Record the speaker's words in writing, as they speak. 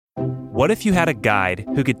What if you had a guide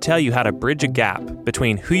who could tell you how to bridge a gap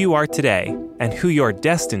between who you are today and who you're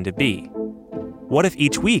destined to be? What if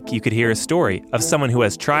each week you could hear a story of someone who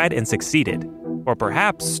has tried and succeeded, or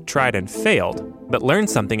perhaps tried and failed, but learned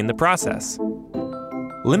something in the process?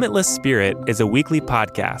 Limitless Spirit is a weekly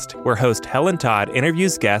podcast where host Helen Todd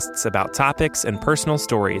interviews guests about topics and personal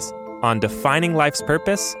stories on defining life's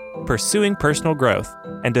purpose, pursuing personal growth,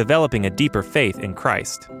 and developing a deeper faith in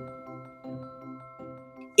Christ.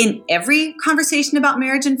 In every conversation about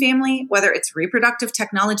marriage and family, whether it's reproductive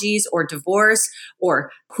technologies or divorce or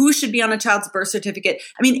who should be on a child's birth certificate,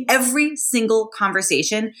 every single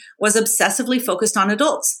conversation was obsessively focused on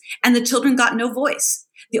adults, and the children got no voice.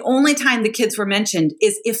 The only time the kids were mentioned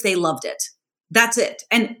is if they loved it. That's it.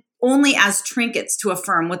 And only as trinkets to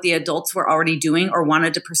affirm what the adults were already doing or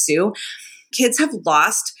wanted to pursue. Kids have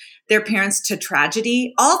lost their parents to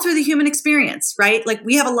tragedy all through the human experience, right? Like,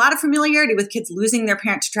 we have a lot of familiarity with kids losing their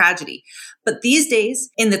parent to tragedy. But these days,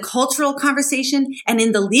 in the cultural conversation and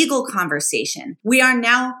in the legal conversation, we are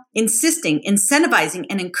now insisting, incentivizing,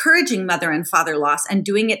 and encouraging mother and father loss and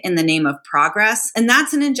doing it in the name of progress. And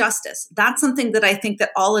that's an injustice. That's something that I think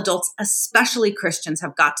that all adults, especially Christians,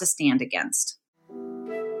 have got to stand against.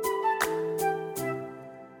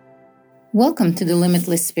 Welcome to the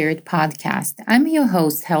Limitless Spirit podcast. I'm your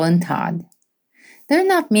host, Helen Todd. There are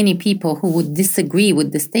not many people who would disagree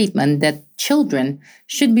with the statement that children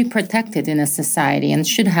should be protected in a society and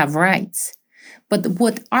should have rights. But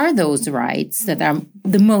what are those rights that are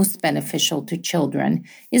the most beneficial to children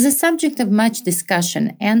is a subject of much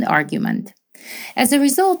discussion and argument. As a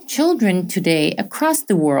result, children today across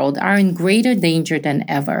the world are in greater danger than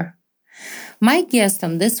ever. My guest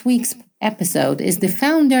on this week's episode is the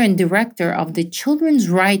founder and director of the children's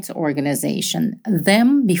rights organization,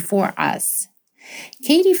 Them Before Us.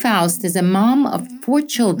 Katie Faust is a mom of 4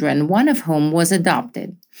 children, one of whom was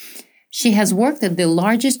adopted. She has worked at the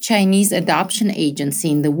largest Chinese adoption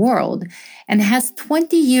agency in the world and has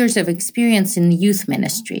 20 years of experience in youth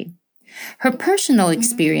ministry. Her personal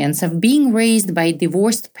experience of being raised by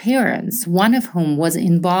divorced parents, one of whom was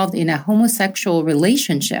involved in a homosexual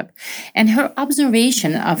relationship, and her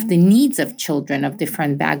observation of the needs of children of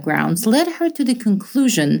different backgrounds led her to the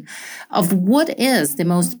conclusion of what is the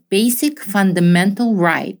most basic fundamental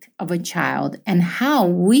right of a child and how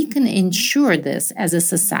we can ensure this as a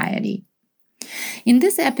society. In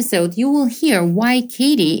this episode, you will hear why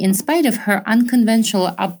Katie, in spite of her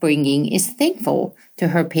unconventional upbringing, is thankful to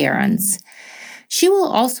her parents. She will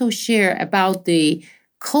also share about the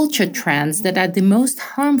culture trends that are the most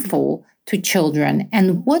harmful to children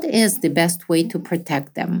and what is the best way to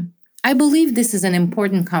protect them. I believe this is an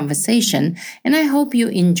important conversation, and I hope you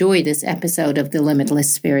enjoy this episode of the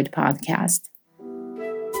Limitless Spirit podcast.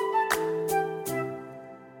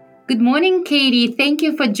 Good morning, Katie. Thank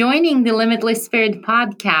you for joining the Limitless Spirit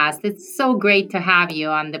podcast. It's so great to have you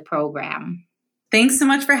on the program. Thanks so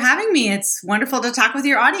much for having me. It's wonderful to talk with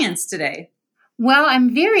your audience today. Well,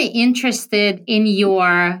 I'm very interested in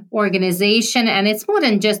your organization, and it's more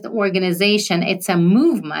than just an organization. It's a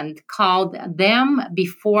movement called Them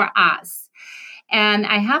Before Us. And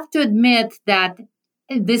I have to admit that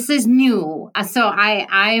this is new, so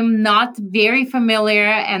I am not very familiar,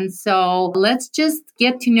 and so let's just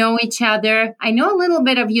get to know each other. I know a little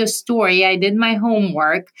bit of your story. I did my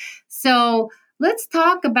homework. So let's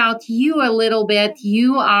talk about you a little bit.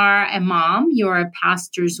 You are a mom. You're a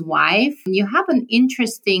pastor's wife. You have an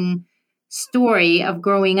interesting story of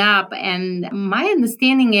growing up, and my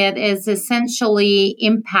understanding it is essentially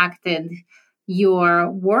impacted your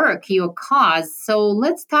work, your cause. So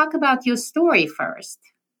let's talk about your story first.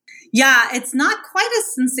 Yeah, it's not quite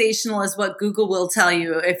as sensational as what Google will tell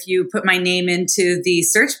you. If you put my name into the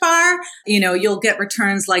search bar, you'll get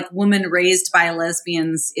returns like woman raised by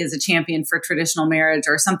lesbians is a champion for traditional marriage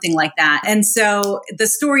or something like that. And so the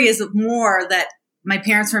story is more that my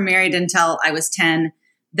parents were married until I was 10.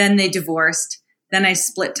 Then they divorced. Then I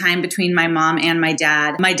split time between my mom and my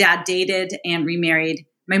dad. My dad dated and remarried.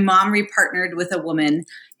 My mom repartnered with a woman,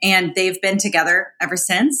 and they've been together ever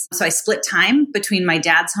since. So I split time between my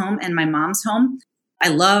dad's home and my mom's home. I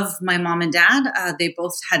love my mom and dad. They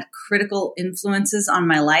both had critical influences on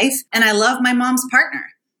my life. And I love my mom's partner.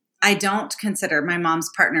 I don't consider my mom's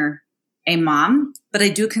partner a mom, but I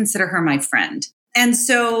do consider her my friend. And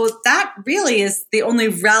so that really is the only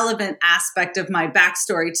relevant aspect of my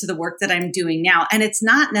backstory to the work that I'm doing now. And it's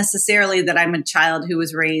not necessarily that I'm a child who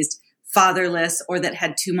was raised fatherless or that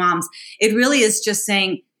had 2 moms. It really is just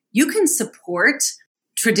saying you can support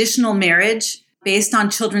traditional marriage based on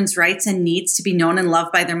children's rights and needs to be known and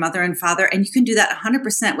loved by their mother and father. And you can do that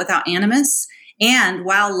 100% without animus and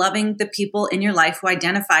while loving the people in your life who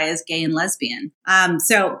identify as gay and lesbian.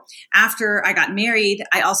 So after I got married,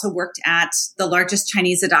 I also worked at the largest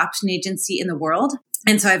Chinese adoption agency in the world.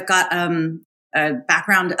 And so I've got a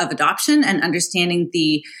background of adoption and understanding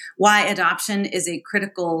why adoption is a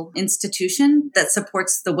critical institution that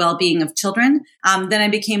supports the well-being of children. Then I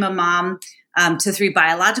became a mom to 3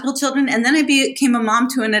 biological children, and then I became a mom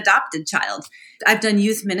to an adopted child. I've done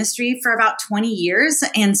youth ministry for about 20 years,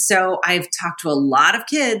 and so I've talked to a lot of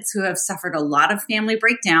kids who have suffered a lot of family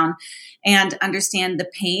breakdown and understand the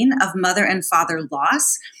pain of mother and father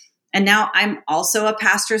loss. And now I'm also a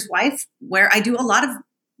pastor's wife, where I do a lot of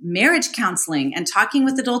marriage counseling and talking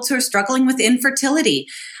with adults who are struggling with infertility,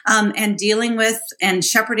 and dealing with and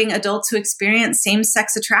shepherding adults who experience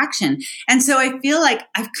same-sex attraction. And so I feel like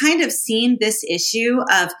I've kind of seen this issue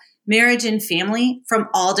of marriage and family from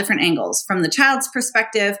all different angles, from the child's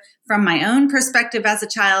perspective, from my own perspective as a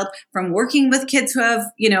child, from working with kids who have,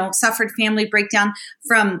 suffered family breakdown,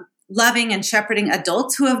 from loving and shepherding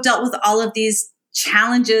adults who have dealt with all of these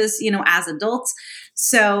challenges, as adults.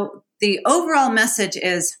 So the overall message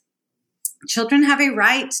is children have a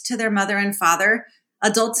right to their mother and father.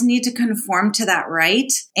 Adults need to conform to that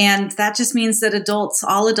right. And that just means that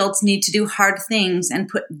all adults need to do hard things and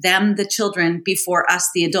put them, the children, before us,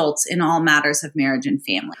 the adults, in all matters of marriage and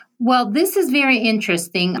family. Well, this is very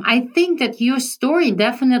interesting. I think that your story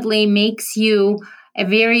definitely makes you a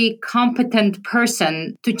very competent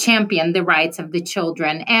person to champion the rights of the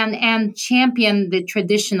children and champion the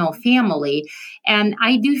traditional family. And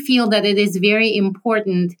I do feel that it is very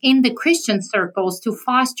important in the Christian circles to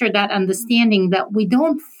foster that understanding that we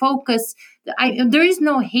don't focus. There is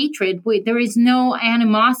no hatred. There is no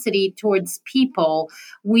animosity towards people.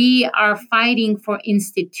 We are fighting for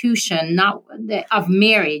institution, not of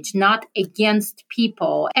marriage, not against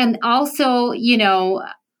people. And also,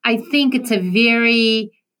 I think it's a very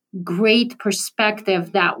great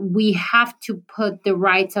perspective that we have to put the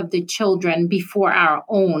rights of the children before our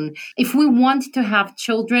own. If we want to have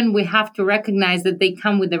children, we have to recognize that they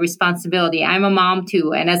come with a responsibility. I'm a mom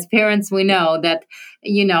too. And as parents, we know that,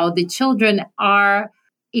 the children are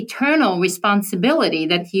eternal responsibility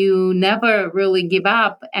that you never really give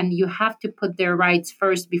up, and you have to put their rights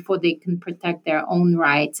first before they can protect their own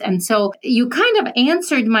rights. And so you kind of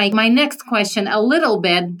answered my next question a little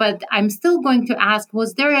bit, but I'm still going to ask,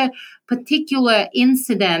 was there a particular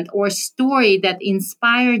incident or story that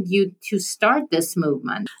inspired you to start this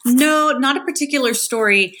movement? No, not a particular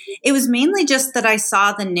story. It was mainly just that I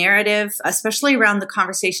saw the narrative, especially around the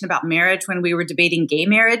conversation about marriage when we were debating gay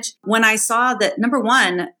marriage, when I saw that, number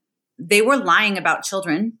one, they were lying about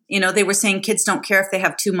children. They were saying kids don't care if they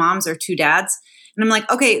have 2 moms or 2 dads. And I'm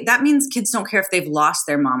like, okay, that means kids don't care if they've lost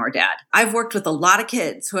their mom or dad. I've worked with a lot of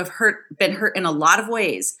kids who have been hurt in a lot of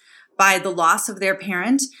ways by the loss of their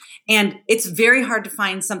parent. And it's very hard to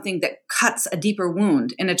find something that cuts a deeper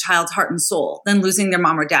wound in a child's heart and soul than losing their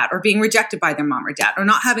mom or dad, or being rejected by their mom or dad, or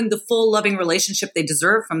not having the full loving relationship they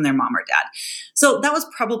deserve from their mom or dad. So that was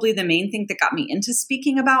probably the main thing that got me into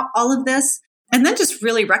speaking about all of this. And then just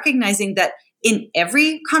really recognizing that in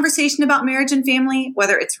every conversation about marriage and family,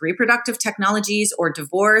 whether it's reproductive technologies or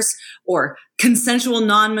divorce or consensual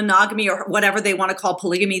non-monogamy or whatever they want to call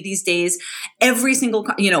polygamy these days, every single,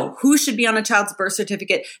 who should be on a child's birth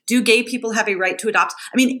certificate? Do gay people have a right to adopt?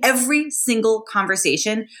 I mean, every single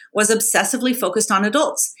conversation was obsessively focused on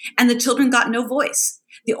adults, and the children got no voice.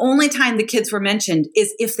 The only time the kids were mentioned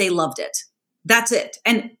is if they loved it. That's it.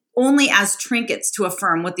 And only as trinkets to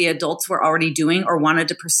affirm what the adults were already doing or wanted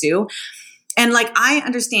to pursue. And I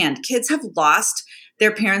understand kids have lost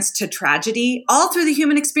their parents to tragedy all through the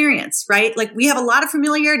human experience, right? We have a lot of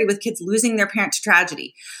familiarity with kids losing their parent to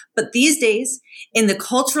tragedy. But these days, in the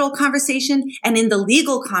cultural conversation and in the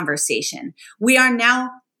legal conversation, we are now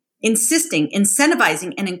insisting,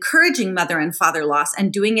 incentivizing, and encouraging mother and father loss,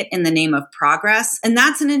 and doing it in the name of progress. And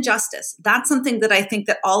that's an injustice. That's something that I think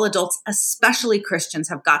that all adults, especially Christians,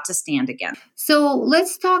 have got to stand against. So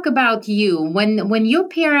let's talk about you. When your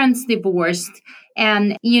parents divorced,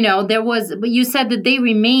 and you said that they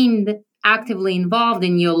remained actively involved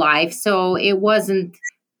in your life, so it wasn't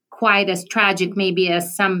quite as tragic maybe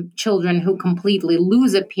as some children who completely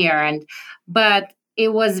lose a parent, but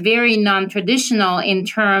it was very non-traditional in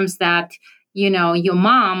terms that, your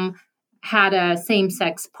mom had a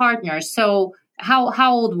same-sex partner. So how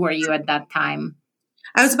old were you at that time?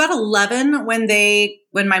 I was about 11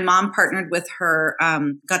 when my mom partnered with her,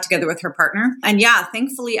 got together with her partner. And yeah,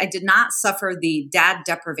 thankfully I did not suffer the dad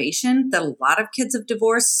deprivation that a lot of kids of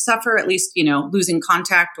divorce suffer, at least, losing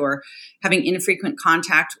contact or having infrequent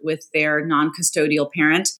contact with their non-custodial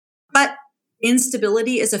parent. But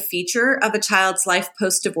instability is a feature of a child's life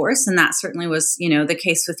post-divorce, and that certainly was, the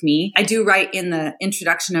case with me. I do write in the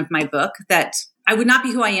introduction of my book that I would not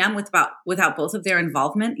be who I am without both of their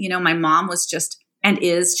involvement. My mom was just and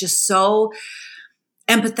is just so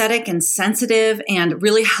empathetic and sensitive and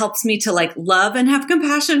really helps me to love and have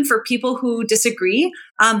compassion for people who disagree.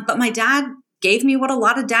 But my dad gave me what a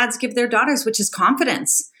lot of dads give their daughters, which is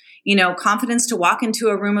confidence. Confidence to walk into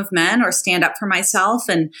a room of men or stand up for myself.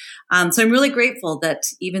 And so I'm really grateful that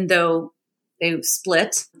even though they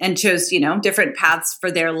split and chose, different paths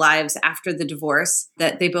for their lives after the divorce,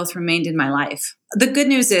 that they both remained in my life. The good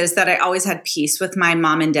news is that I always had peace with my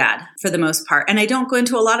mom and dad for the most part. And I don't go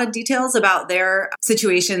into a lot of details about their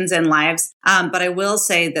situations and lives, but I will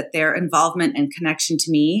say that their involvement and connection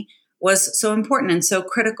to me was so important and so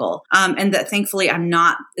critical. And that thankfully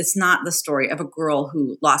it's not the story of a girl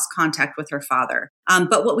who lost contact with her father.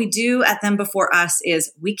 But what we do at Them Before Us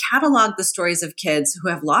is we catalog the stories of kids who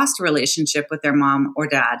have lost a relationship with their mom or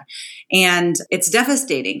dad. And it's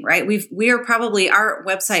devastating, right? Our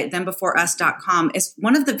website, thembeforeus.com, is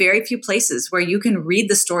one of the very few places where you can read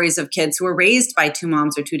the stories of kids who were raised by two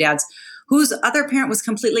moms or two dads whose other parent was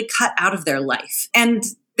completely cut out of their life. And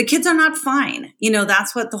the kids are not fine.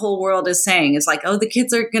 That's what the whole world is saying. It's the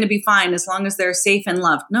kids are going to be fine as long as they're safe and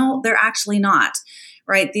loved. No, they're actually not,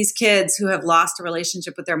 right? These kids who have lost a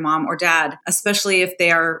relationship with their mom or dad, especially if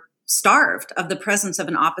they are starved of the presence of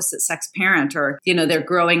an opposite sex parent or, they're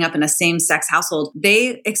growing up in a same sex household,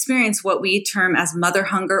 they experience what we term as mother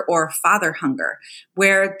hunger or father hunger,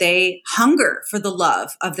 where they hunger for the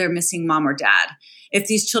love of their missing mom or dad. If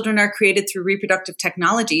these children are created through reproductive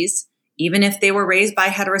technologies, even if they were raised by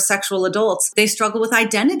heterosexual adults, they struggle with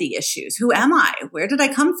identity issues. Who am I? Where did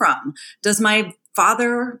I come from? Does my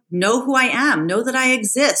father know who I am? Know that I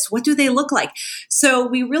exist? What do they look like? So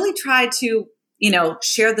we really try to,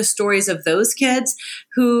 share the stories of those kids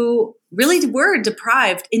who really were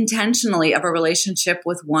deprived intentionally of a relationship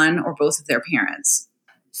with one or both of their parents.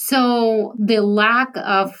 So the lack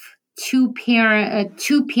of two-parent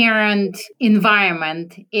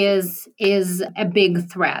environment is a big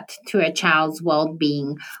threat to a child's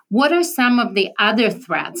well-being. What are some of the other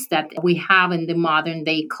threats that we have in the modern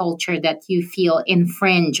day culture that you feel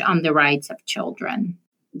infringe on the rights of children?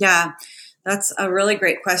 Yeah, that's a really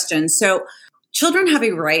great question. So children have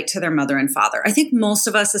a right to their mother and father. I think most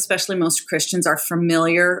of us, especially most Christians, are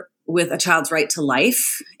familiar with a child's right to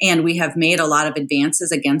life. And we have made a lot of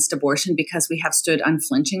advances against abortion because we have stood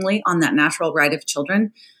unflinchingly on that natural right of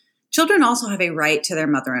children. Children also have a right to their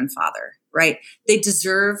mother and father, right? They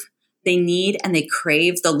deserve, they need, and they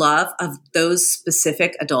crave the love of those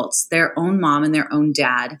specific adults, their own mom and their own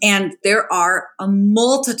dad. And there are a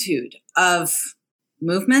multitude of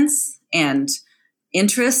movements and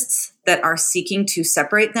interests that are seeking to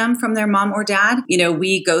separate them from their mom or dad.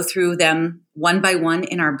 We go through them one by one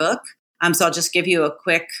in our book. So I'll just give you a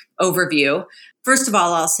quick overview. First of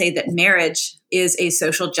all, I'll say that marriage is a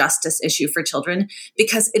social justice issue for children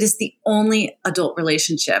because it is the only adult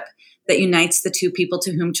relationship that unites the two people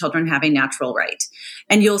to whom children have a natural right.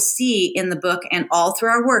 And you'll see in the book and all through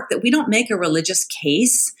our work that we don't make a religious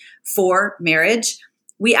case for marriage.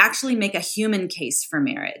 We actually make a human case for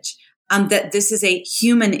marriage. That this is a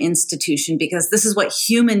human institution because this is what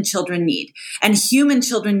human children need. And human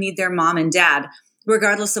children need their mom and dad,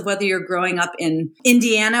 regardless of whether you're growing up in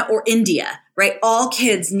Indiana or India, right? All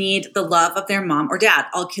kids need the love of their mom or dad.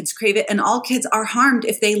 All kids crave it, and all kids are harmed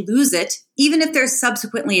if they lose it, even if they're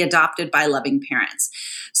subsequently adopted by loving parents.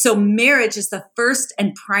 So marriage is the first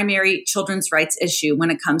and primary children's rights issue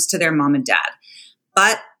when it comes to their mom and dad.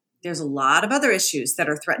 But there's a lot of other issues that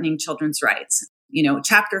are threatening children's rights.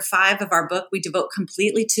 Chapter 5 of our book, we devote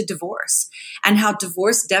completely to divorce and how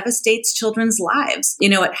divorce devastates children's lives.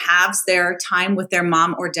 It halves their time with their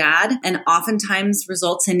mom or dad and oftentimes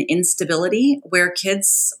results in instability where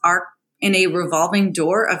kids are in a revolving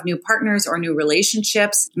door of new partners or new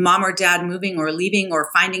relationships, mom or dad moving or leaving or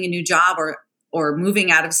finding a new job or moving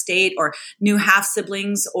out of state, or new half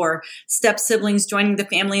siblings or step siblings joining the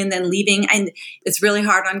family and then leaving. And it's really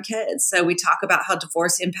hard on kids. So we talk about how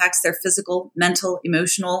divorce impacts their physical, mental,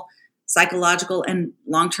 emotional, psychological, and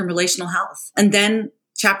long-term relational health. And then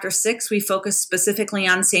chapter 6, we focus specifically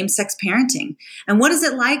on same-sex parenting. And what is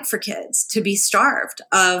it like for kids to be starved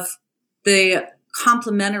of the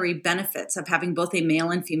complementary benefits of having both a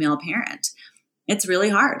male and female parent? It's really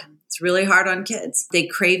hard. It's really hard on kids. They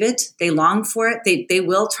crave it. They long for it. They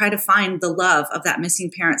will try to find the love of that missing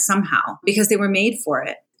parent somehow because they were made for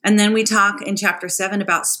it. And then we talk in chapter 7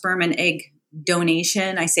 about sperm and egg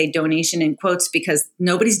donation. I say donation in quotes because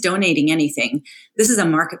nobody's donating anything. This is a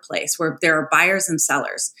marketplace where there are buyers and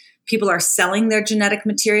sellers. People are selling their genetic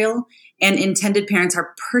material, and intended parents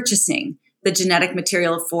are purchasing the genetic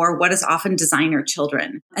material for what is often designer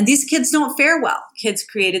children. And these kids don't fare well. Kids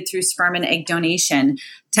created through sperm and egg donation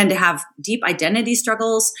tend to have deep identity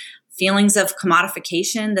struggles, feelings of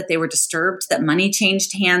commodification, that they were disturbed, that money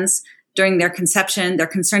changed hands during their conception. They're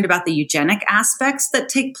concerned about the eugenic aspects that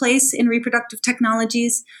take place in reproductive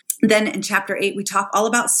technologies. Then in chapter 8, we talk all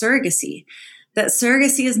about surrogacy, that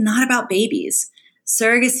surrogacy is not about babies.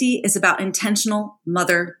 Surrogacy is about intentional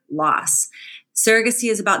mother loss. Surrogacy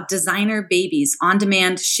is about designer babies on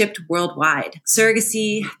demand, shipped worldwide.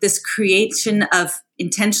 Surrogacy, this creation of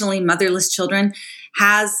intentionally motherless children,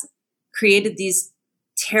 has created these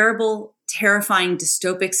terrible, terrifying,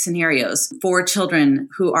 dystopic scenarios for children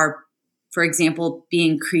who are, for example,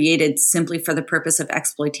 being created simply for the purpose of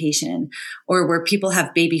exploitation, or where people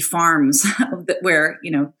have baby farms where,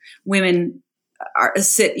 women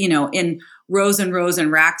sit, in rows and rows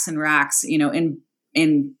and racks,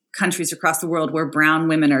 in countries across the world where brown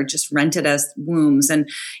women are just rented as wombs, and,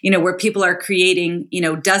 where people are creating,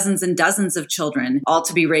 dozens and dozens of children, all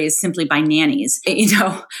to be raised simply by nannies,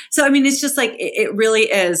 So, it's just like, it really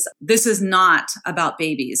is, this is not about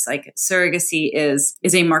babies. Like, surrogacy is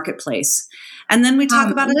a marketplace. And then we talk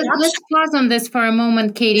about adoption. Let's pause on this for a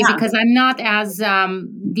moment, Katie, because I'm not as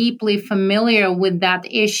deeply familiar with that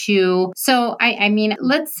issue. So,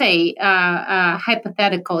 let's say a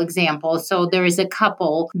hypothetical example. So there is a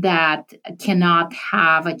couple that cannot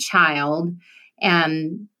have a child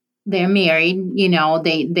and they're married,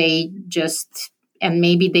 they just, and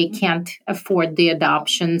maybe they can't afford the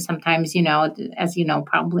adoption. Sometimes, as you know,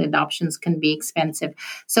 probably adoptions can be expensive.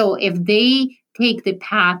 So if they take the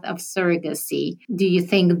path of surrogacy, do you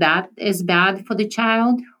think that is bad for the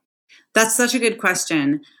child? That's such a good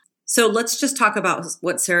question. So let's just talk about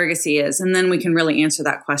what surrogacy is, and then we can really answer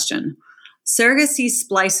that question. Surrogacy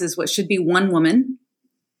splices what should be one woman,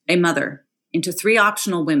 a mother, into 3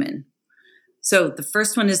 optional women. So the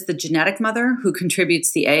first one is the genetic mother who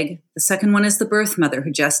contributes the egg. The second one is the birth mother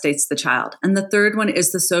who gestates the child. And the third one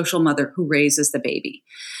is the social mother who raises the baby.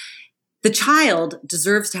 The child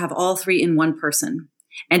deserves to have all 3 in one person.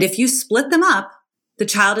 And if you split them up, the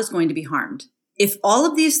child is going to be harmed. If all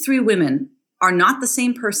of these 3 women are not the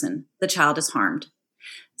same person, the child is harmed.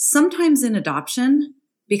 Sometimes in adoption,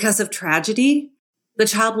 because of tragedy, the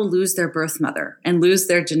child will lose their birth mother and lose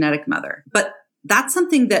their genetic mother. But that's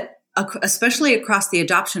something that, especially across the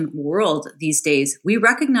adoption world these days, we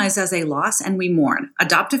recognize as a loss and we mourn.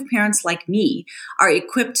 Adoptive parents like me are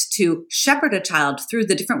equipped to shepherd a child through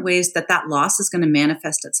the different ways that loss is going to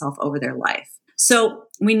manifest itself over their life. So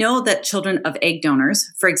we know that children of egg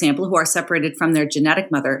donors, for example, who are separated from their genetic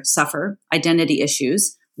mother, suffer identity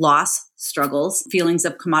issues, loss, struggles, feelings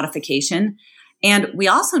of commodification. And we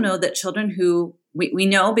also know that children who we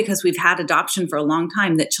know, because we've had adoption for a long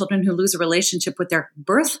time, that children who lose a relationship with their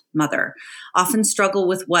birth mother often struggle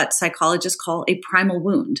with what psychologists call a primal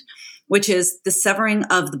wound, which is the severing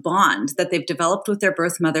of the bond that they've developed with their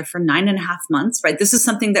birth mother for 9.5 months, right? This is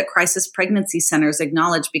something that crisis pregnancy centers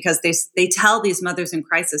acknowledge, because they tell these mothers in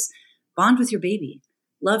crisis, bond with your baby,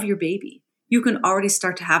 love your baby. You can already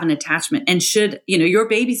start to have an attachment, and your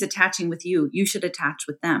baby's attaching with you, you should attach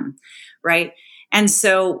with them, right? And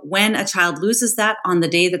so when a child loses that on the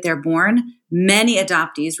day that they're born, many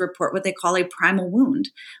adoptees report what they call a primal wound,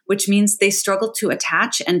 which means they struggle to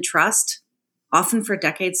attach and trust, often for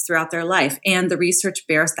decades throughout their life. And the research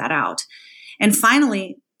bears that out. And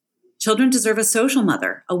finally, children deserve a social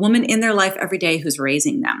mother, a woman in their life every day who's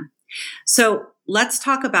raising them. So let's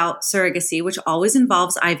talk about surrogacy, which always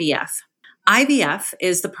involves IVF. IVF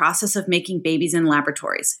is the process of making babies in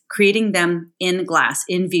laboratories, creating them in glass,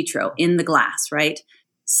 in vitro, in the glass, right?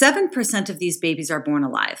 7% of these babies are born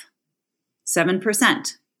alive.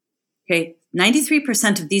 7%. Okay.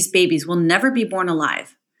 93% of these babies will never be born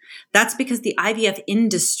alive. That's because the IVF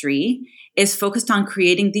industry is focused on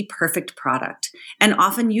creating the perfect product and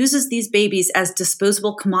often uses these babies as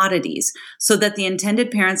disposable commodities so that the intended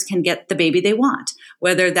parents can get the baby they want,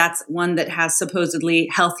 whether that's one that has supposedly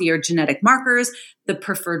healthier genetic markers, the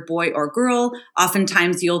preferred boy or girl.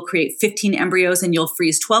 Oftentimes you'll create 15 embryos and you'll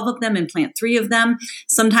freeze 12 of them and plant 3 of them.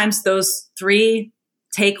 Sometimes those 3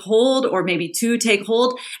 take hold, or maybe 2 take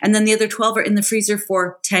hold, and then the other 12 are in the freezer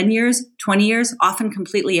for 10 years, 20 years, often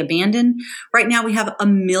completely abandoned. Right now we have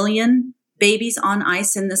 1 million babies on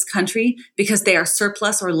ice in this country because they are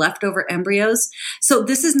surplus or leftover embryos. So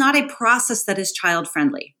this is not a process that is child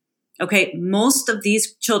friendly. Okay. Most of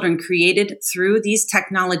these children created through these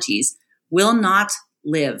technologies will not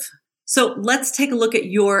live. So let's take a look at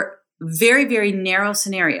your very, very narrow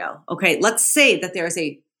scenario. Okay. Let's say that there is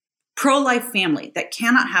a pro-life family that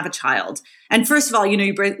cannot have a child. And first of all,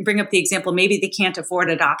 you bring up the example, maybe they can't afford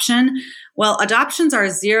adoption. Well, adoptions are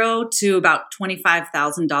 $0 to about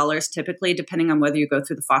 $25,000 typically, depending on whether you go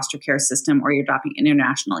through the foster care system or you're adopting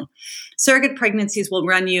internationally. Surrogate pregnancies will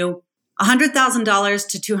run you $100,000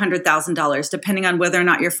 to $200,000, depending on whether or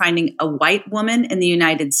not you're finding a white woman in the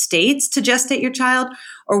United States to gestate your child,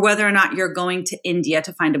 or whether or not you're going to India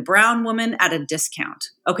to find a brown woman at a discount.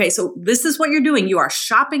 Okay, so this is what you're doing. You are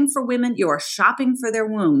shopping for women. You are shopping for their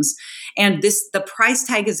wombs. And the price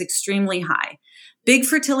tag is extremely high. Big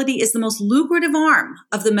fertility is the most lucrative arm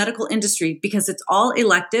of the medical industry because it's all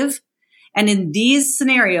elective. And in these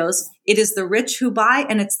scenarios, it is the rich who buy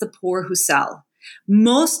and it's the poor who sell.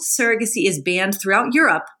 Most surrogacy is banned throughout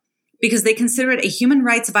Europe because they consider it a human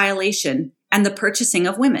rights violation and the purchasing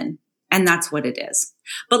of women. And that's what it is.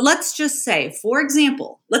 But let's just say, for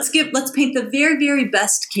example, let's paint the very, very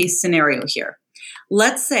best case scenario here.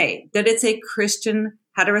 Let's say that it's a Christian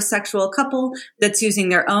heterosexual couple that's using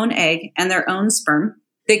their own egg and their own sperm.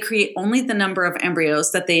 They create only the number of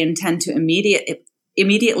embryos that they intend to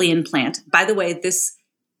immediately implant. By the way,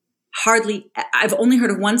 I've only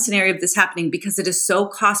heard of one scenario of this happening because it is so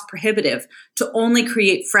cost prohibitive to only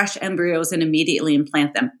create fresh embryos and immediately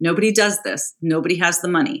implant them. Nobody does this. Nobody has the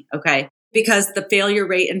money, okay? Because the failure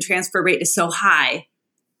rate and transfer rate is so high.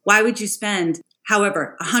 Why would you spend,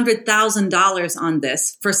 however, $100,000 on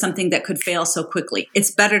this for something that could fail so quickly?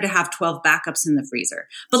 It's better to have 12 backups in the freezer.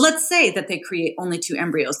 But let's say that they create only 2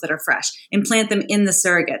 embryos that are fresh, implant them in the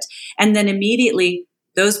surrogate, and then immediately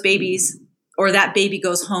those babies or that baby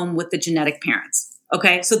goes home with the genetic parents.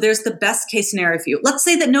 Okay, so there's the best case scenario for you. Let's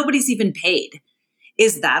say that nobody's even paid.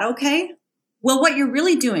 Is that okay? Well, what you're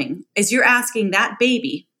really doing is you're asking that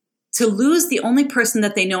baby to lose the only person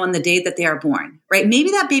that they know on the day that they are born, right?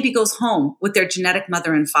 Maybe that baby goes home with their genetic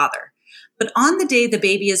mother and father. But on the day the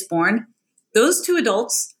baby is born, those 2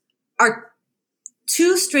 adults are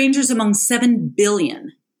 2 strangers among 7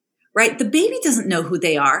 billion, right? The baby doesn't know who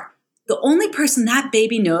they are. The only person that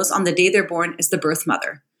baby knows on the day they're born is the birth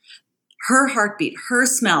mother. Her heartbeat, her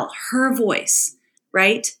smell, her voice,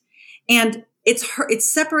 right? And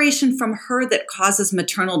it's separation from her that causes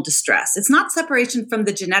maternal distress. It's not separation from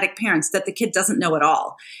the genetic parents that the kid doesn't know at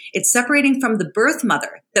all. It's separating from the birth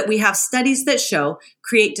mother that we have studies that show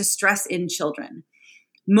create distress in children.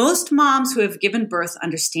 Most moms who have given birth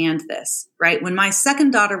understand this, right? When my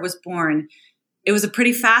second daughter was born, it was a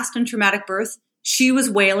pretty fast and traumatic birth. She was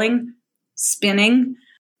wailing, spinning,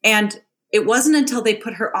 and it wasn't until they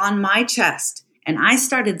put her on my chest and I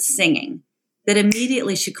started singing that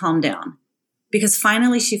immediately she calmed down because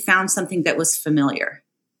finally she found something that was familiar.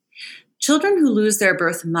 Children who lose their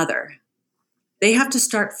birth mother, they have to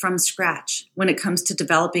start from scratch when it comes to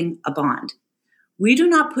developing a bond. We do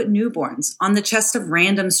not put newborns on the chest of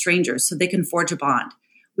random strangers so they can forge a bond.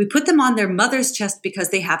 We put them on their mother's chest because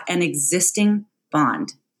they have an existing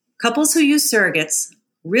bond. Couples who use surrogates,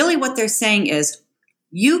 really what they're saying is,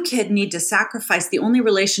 you, kid, need to sacrifice the only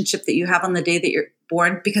relationship that you have on the day that you're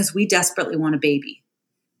born because we desperately want a baby.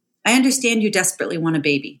 I understand you desperately want a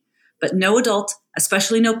baby, but no adult,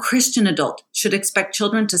 especially no Christian adult, should expect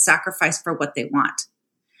children to sacrifice for what they want.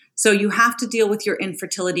 So you have to deal with your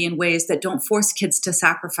infertility in ways that don't force kids to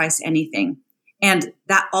sacrifice anything. And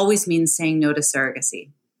that always means saying no to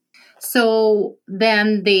surrogacy. So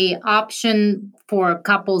then the option for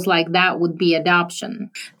couples like that would be adoption.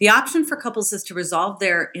 The option for couples is to resolve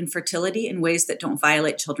their infertility in ways that don't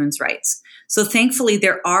violate children's rights. So thankfully,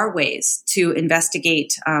 there are ways to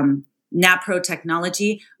investigate NaPro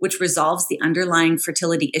technology, which resolves the underlying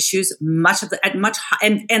fertility issues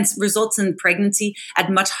and results in pregnancy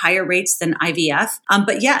at much higher rates than IVF.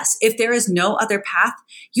 But yes, if there is no other path,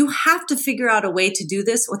 you have to figure out a way to do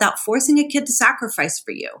this without forcing a kid to sacrifice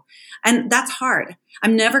for you. And that's hard.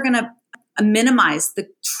 I'm never going to minimize the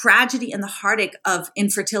tragedy and the heartache of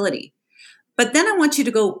infertility. But then I want you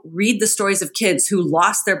to go read the stories of kids who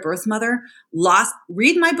lost their birth mother,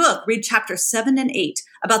 read my book, read chapters 7 and 8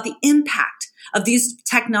 about the impact of these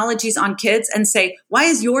technologies on kids and say, why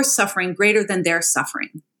is your suffering greater than their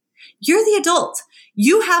suffering? You're the adult.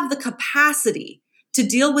 You have the capacity to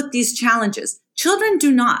deal with these challenges. Children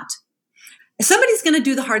do not. Somebody's going to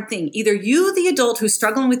do the hard thing. Either you, the adult who's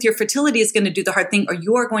struggling with your fertility, is going to do the hard thing, or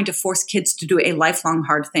you are going to force kids to do a lifelong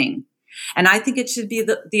hard thing. And I think it should be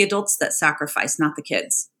the adults that sacrifice, not the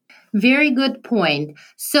kids. Very good point.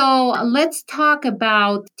 So let's talk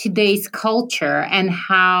about today's culture and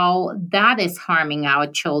how that is harming our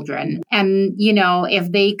children. And,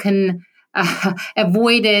 if they can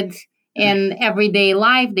avoid it in everyday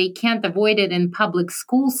life. They can't avoid it in public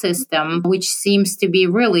school system, which seems to be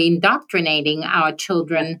really indoctrinating our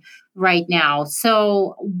children right now.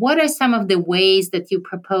 So what are some of the ways that you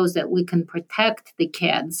propose that we can protect the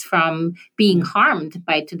kids from being harmed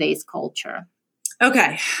by today's culture?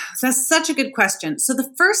 Okay, so that's such a good question. So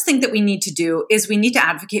the first thing that we need to do is we need to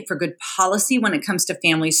advocate for good policy when it comes to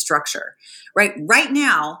family structure, right? Right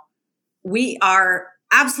now, we are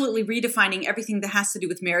absolutely redefining everything that has to do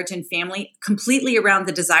with marriage and family completely around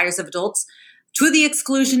the desires of adults to the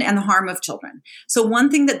exclusion and the harm of children. So one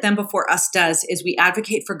thing that Them Before Us does is we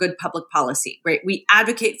advocate for good public policy, right? We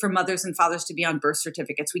advocate for mothers and fathers to be on birth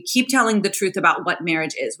certificates. We keep telling the truth about what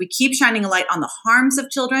marriage is. We keep shining a light on the harms of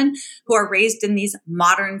children who are raised in these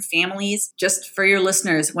modern families. Just for your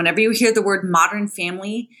listeners, whenever you hear the word modern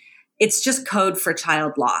family, it's just code for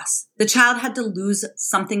child loss. The child had to lose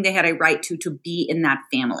something they had a right to be in that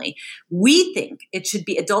family. We think it should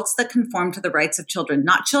be adults that conform to the rights of children,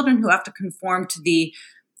 not children who have to conform to the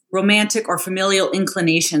romantic or familial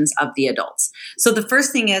inclinations of the adults. So the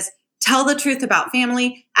first thing is tell the truth about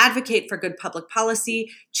family, advocate for good public policy,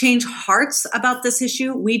 change hearts about this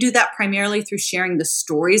issue. We do that primarily through sharing the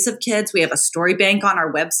stories of kids. We have a story bank on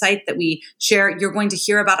our website that we share. You're going to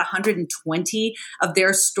hear about 120 of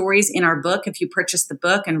their stories in our book if you purchase the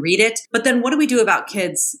book and read it. But then what do we do about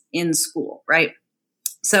kids in school, right?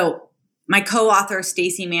 So my co-author,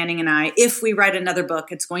 Stacey Manning, and I, if we write another book,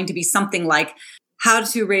 it's going to be something like How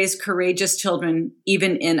to Raise Courageous Children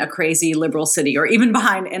Even in a Crazy Liberal City, or even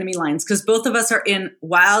behind enemy lines, because both of us are in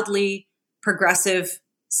wildly progressive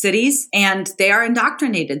cities and they are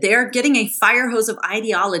indoctrinated. They are getting a fire hose of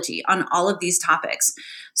ideology on all of these topics.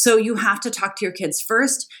 So you have to talk to your kids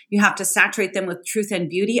first. You have to saturate them with truth and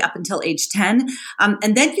beauty up until age 10.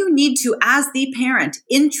 And then you need to, as the parent,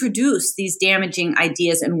 introduce these damaging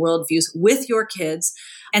ideas and worldviews with your kids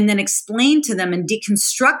and then explain to them and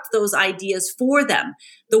deconstruct those ideas for them.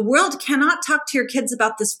 The world cannot talk to your kids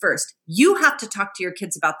about this first. You have to talk to your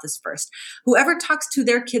kids about this first. Whoever talks to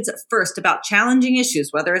their kids first about challenging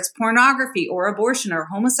issues, whether it's pornography or abortion or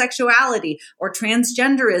homosexuality or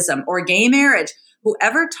transgenderism or gay marriage,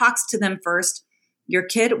 whoever talks to them first, your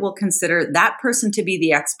kid will consider that person to be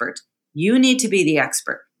the expert. You need to be the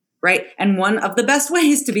expert, right? And one of the best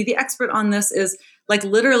ways to be the expert on this is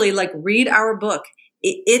literally read our book.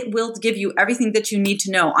 It will give you everything that you need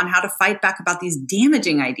to know on how to fight back about these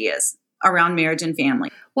damaging ideas around marriage and family.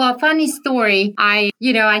 Well, funny story. I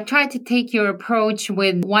tried to take your approach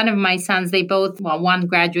with one of my sons. They both, one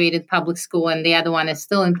graduated public school and the other one is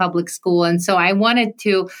still in public school. And so I wanted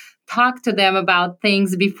to talk to them about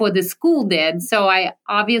things before the school did. So I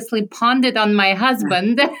obviously pondered on my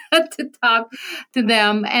husband to talk to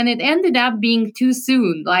them. And it ended up being too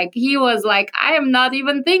soon. He was like, I am not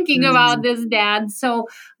even thinking about this, Dad. So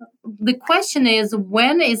the question is,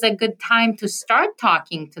 when is a good time to start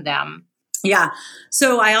talking to them? Yeah.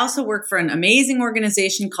 So I also work for an amazing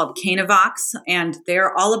organization called Canavox, and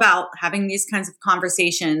they're all about having these kinds of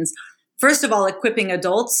conversations. First of all, equipping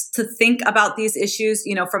adults to think about these issues,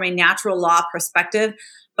 from a natural law perspective.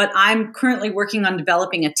 But I'm currently working on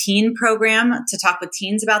developing a teen program to talk with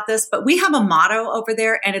teens about this. But we have a motto over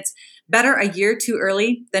there, and it's better a year too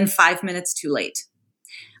early than 5 minutes too late.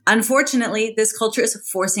 Unfortunately, this culture is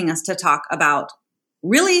forcing us to talk about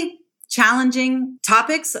really challenging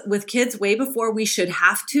topics with kids way before we should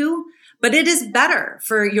have to. But it is better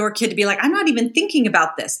for your kid to be like, I'm not even thinking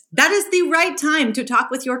about this. That is the right time to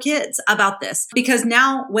talk with your kids about this. Because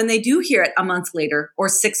now when they do hear it a month later or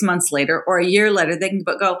 6 months later or a year later, they can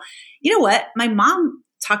go, you know what? My mom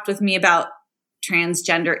talked with me about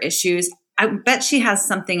transgender issues. I bet she has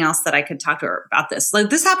something else that I could talk to her about this.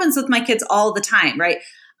 This happens with my kids all the time, right?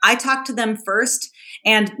 I talk to them first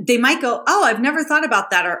and they might go, oh, I've never thought about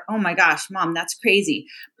that. Or, oh my gosh, Mom, that's crazy.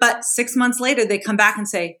 But 6 months later, they come back and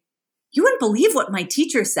say, you wouldn't believe what my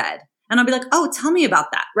teacher said. And I'll be like, oh, tell me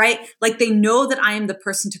about that, right? They know that I am the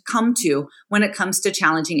person to come to when it comes to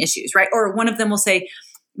challenging issues, right? Or one of them will say,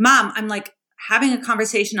 Mom, I'm having a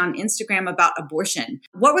conversation on Instagram about abortion.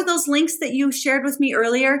 What were those links that you shared with me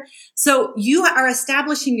earlier? So you are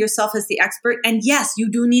establishing yourself as the expert. And yes,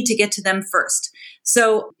 you do need to get to them first.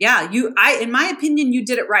 So yeah, in my opinion, you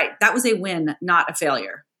did it right. That was a win, not a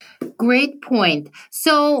failure. Great point.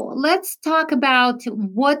 So let's talk about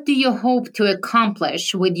what do you hope to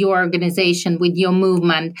accomplish with your organization, with your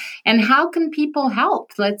movement, and how can people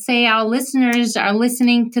help? Let's say our listeners are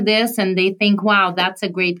listening to this and they think, wow, that's a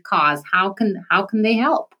great cause. How can they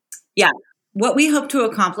help? Yeah. What we hope to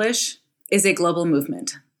accomplish is a global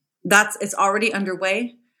movement. It's already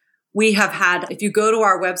underway. We have had, if you go to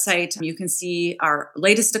our website, you can see our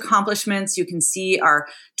latest accomplishments. You can see our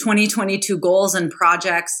 2022 goals and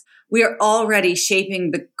projects. We are already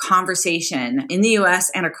shaping the conversation in the US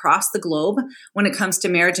and across the globe when it comes to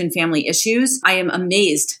marriage and family issues. I am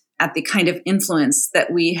amazed at the kind of influence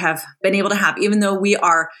that we have been able to have, even though we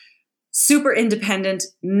are super independent,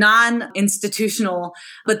 non-institutional.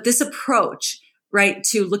 But this approach, right,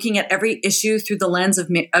 to looking at every issue through the lens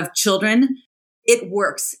of children, it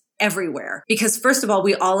works everywhere. Because first of all,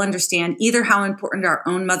 we all understand either how important our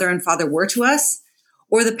own mother and father were to us,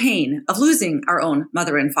 or the pain of losing our own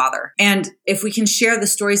mother and father. And if we can share the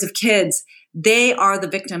stories of kids, they are the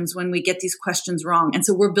victims when we get these questions wrong. And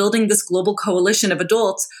so we're building this global coalition of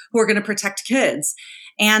adults who are going to protect kids.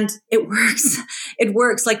 And it works. It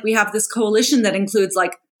works. Like we have this coalition that includes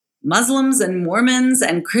like Muslims and Mormons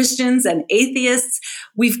and Christians and atheists.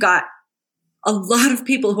 We've got a lot of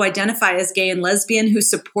people who identify as gay and lesbian who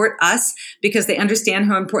support us because they understand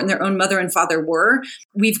how important their own mother and father were.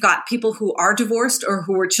 We've got people who are divorced or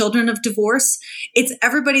who were children of divorce. It's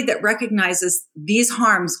everybody that recognizes these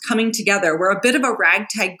harms coming together. We're a bit of a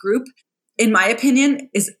ragtag group, in my opinion,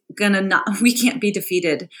 we can't be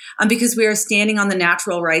defeated because we are standing on the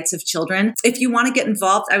natural rights of children. If you want to get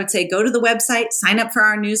involved, I would say go to the website, sign up for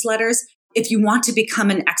our newsletters. If you want to become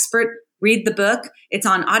an expert, read the book. It's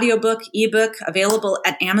on audiobook, ebook, available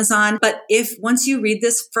at Amazon. But once you read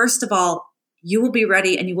this, first of all, you will be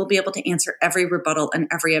ready and you will be able to answer every rebuttal and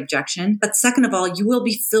every objection. But second of all, you will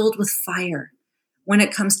be filled with fire when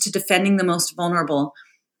it comes to defending the most vulnerable.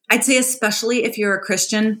 I'd say especially if you're a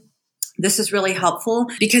Christian, this is really helpful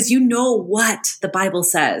because you know what the Bible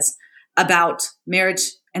says about marriage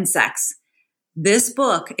and sex. This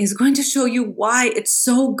book is going to show you why it's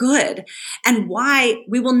so good and why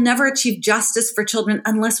we will never achieve justice for children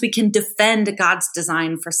unless we can defend God's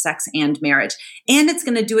design for sex and marriage. And it's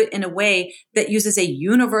going to do it in a way that uses a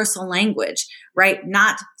universal language, right?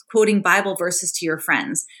 Not quoting Bible verses to your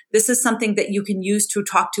friends. This is something that you can use to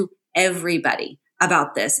talk to everybody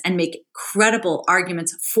about this and make credible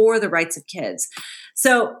arguments for the rights of kids.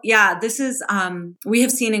 So yeah, we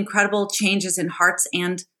have seen incredible changes in hearts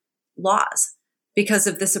and laws because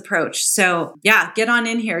of this approach. So yeah, get on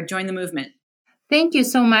in here, join the movement. Thank you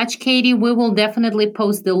so much, Katie. We will definitely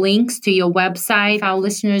post the links to your website if our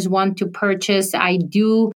listeners want to purchase. I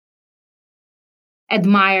do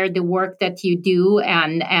admire the work that you do,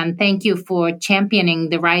 and thank you for championing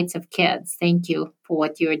the rights of kids. Thank you for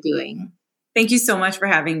what you're doing. Thank you so much for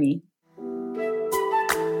having me.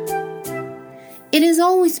 It is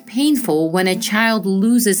always painful when a child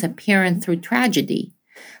loses a parent through tragedy.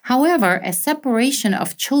 However, a separation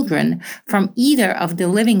of children from either of the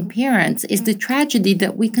living parents is the tragedy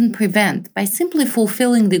that we can prevent by simply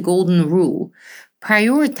fulfilling the golden rule,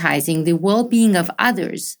 prioritizing the well-being of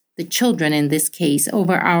others, the children in this case,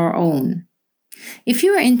 over our own. If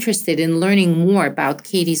you are interested in learning more about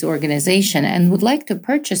Katie's organization and would like to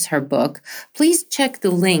purchase her book, please check the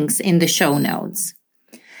links in the show notes.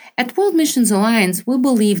 At World Missions Alliance, we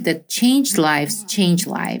believe that changed lives change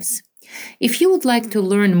lives. If you would like to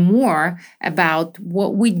learn more about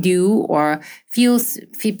what we do or feel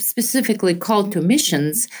specifically called to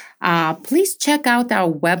missions, please check out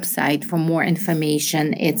our website for more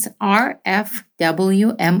information. It's rfwma.org.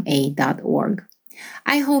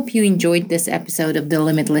 I hope you enjoyed this episode of the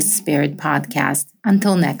Limitless Spirit podcast.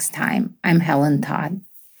 Until next time, I'm Helen Todd.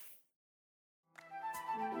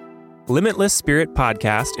 Limitless Spirit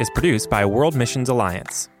podcast is produced by World Missions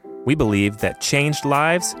Alliance. We believe that changed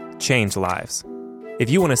lives change lives. If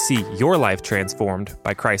you want to see your life transformed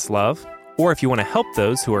by Christ's love, or if you want to help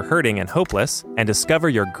those who are hurting and hopeless and discover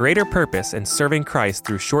your greater purpose in serving Christ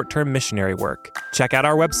through short-term missionary work, check out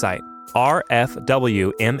our website, rfwma.org,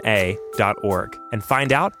 and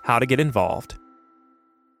find out how to get involved.